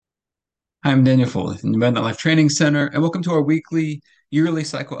I'm Daniel Foley from the Abundant Life Training Center, and welcome to our weekly, yearly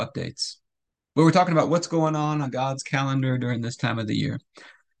cycle updates, where we're talking about what's going on God's calendar during this time of the year.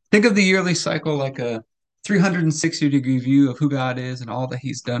 Think of the yearly cycle like a 360-degree view of who God is and all that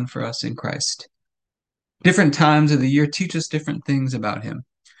He's done for us in Christ. Different times of the year teach us different things about Him.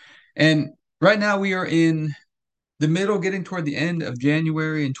 And right now we are in the middle, getting toward the end of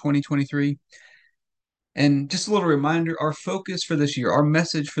January in 2023. And just a little reminder, our focus for this year, our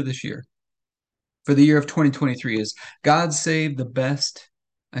message for the year of 2023 is God saved the best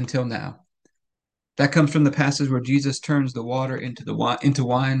until now. That comes from the passage where Jesus turns the water into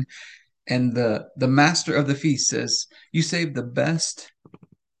wine, and the master of the feast says, "You saved the best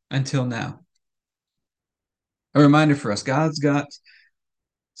until now." A reminder for us, God's got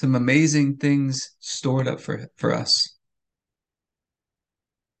some amazing things stored up for us.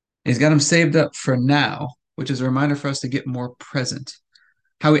 He's got them saved up for now, which is a reminder for us to get more present.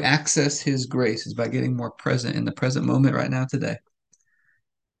 How we access His grace is by getting more present in the present moment right now today.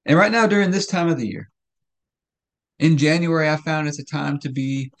 And right now, during this time of the year, in January, I found it's a time to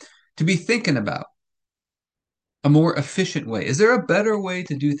be thinking about a more efficient way. Is there a better way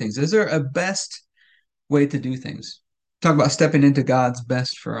to do things? Is there a best way to do things? Talk about stepping into God's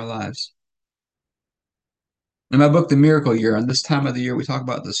best for our lives. In my book, The Miracle Year, on this time of the year, we talk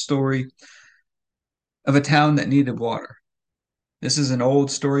about the story of a town that needed water. This is an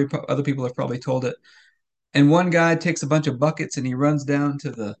old story. Other people have probably told it. And one guy takes a bunch of buckets and he runs down to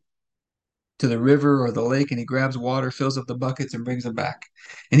the river or the lake and he grabs water, fills up the buckets, and brings them back.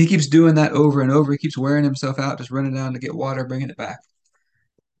 And he keeps doing that over and over. He keeps wearing himself out, just running down to get water, bringing it back.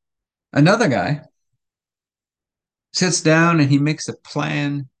 Another guy sits down and he makes a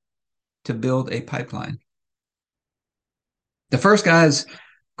plan to build a pipeline. The first guy's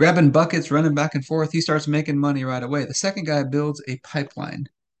grabbing buckets, running back and forth. He starts making money right away. The second guy builds a pipeline.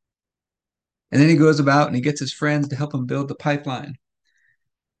 And then he goes about and he gets his friends to help him build the pipeline.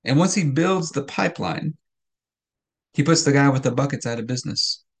 And once he builds the pipeline, he puts the guy with the buckets out of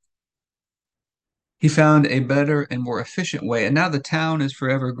business. He found a better and more efficient way. And now the town is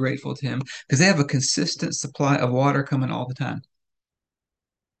forever grateful to him because they have a consistent supply of water coming all the time.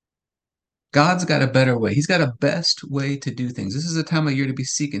 God's got a better way. He's got a best way to do things. This is a time of year to be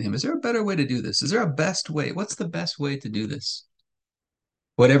seeking Him. Is there a better way to do this? Is there a best way? What's the best way to do this?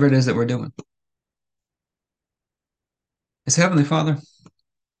 Whatever it is that we're doing. As Heavenly Father,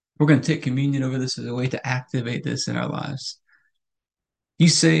 we're going to take communion over this as a way to activate this in our lives. You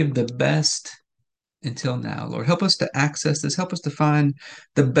saved the best until now, Lord. Help us to access this. Help us to find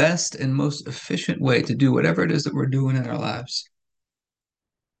the best and most efficient way to do whatever it is that we're doing in our lives.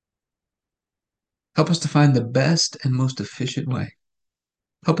 Help us to find the best and most efficient way.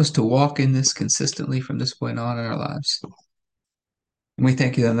 Help us to walk in this consistently from this point on in our lives. And we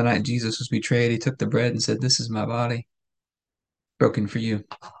thank you that on the night Jesus was betrayed, He took the bread and said, "This is my body, broken for you.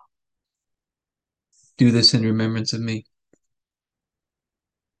 Do this in remembrance of me."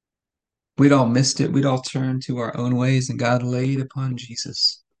 We'd all missed it. We'd all turned to our own ways, and God laid upon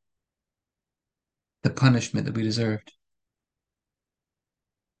Jesus the punishment that we deserved.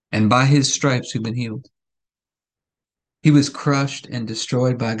 And by His stripes, we've been healed. He was crushed and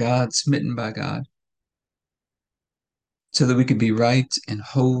destroyed by God, smitten by God, so that we could be right and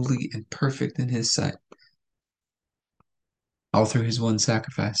holy and perfect in His sight, all through His one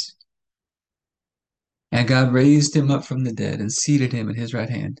sacrifice. And God raised Him up from the dead and seated Him at His right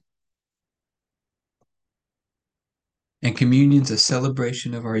hand. And communion's a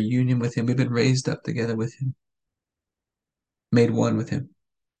celebration of our union with Him. We've been raised up together with Him, made one with Him.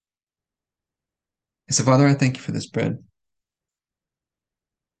 And so, Father, I thank you for this bread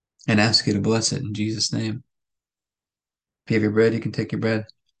and ask you to bless it in Jesus' name. If you have your bread, you can take your bread.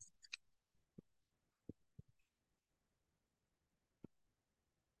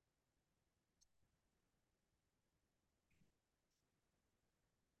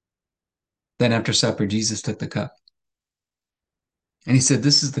 Then after supper, Jesus took the cup. And He said,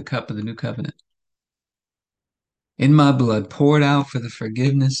 "This is the cup of the new covenant, in my blood, poured out for the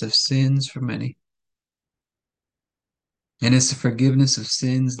forgiveness of sins for many. And it's the forgiveness of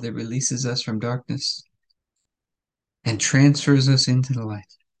sins that releases us from darkness and transfers us into the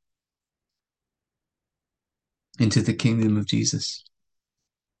light, into the kingdom of Jesus.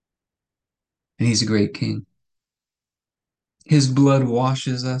 And He's a great King. His blood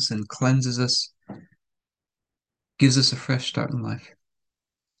washes us and cleanses us, gives us a fresh start in life.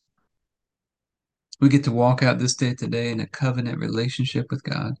 We get to walk out this day today in a covenant relationship with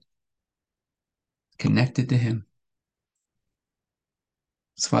God, connected to Him.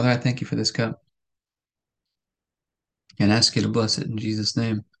 So, Father, I thank you for this cup and ask you to bless it in Jesus'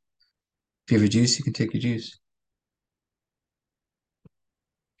 name. If you have a juice, you can take your juice.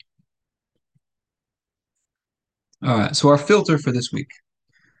 All right. So our filter for this week.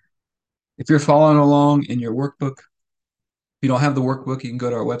 If you're following along in your workbook, if you don't have the workbook, you can go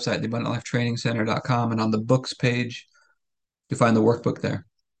to our website, theabundantlifetrainingcenter.com, and on the books page, you find the workbook there.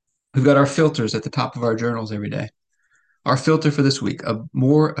 We've got our filters at the top of our journals every day. Our filter for this week, a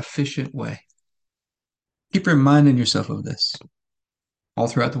more efficient way. Keep reminding yourself of this all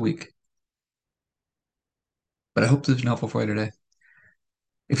throughout the week. But I hope this has been helpful for you today.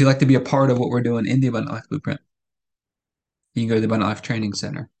 If you'd like to be a part of what we're doing in the Abundant Life Blueprint, you can go to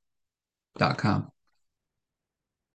theabundantlifetrainingcenter.com.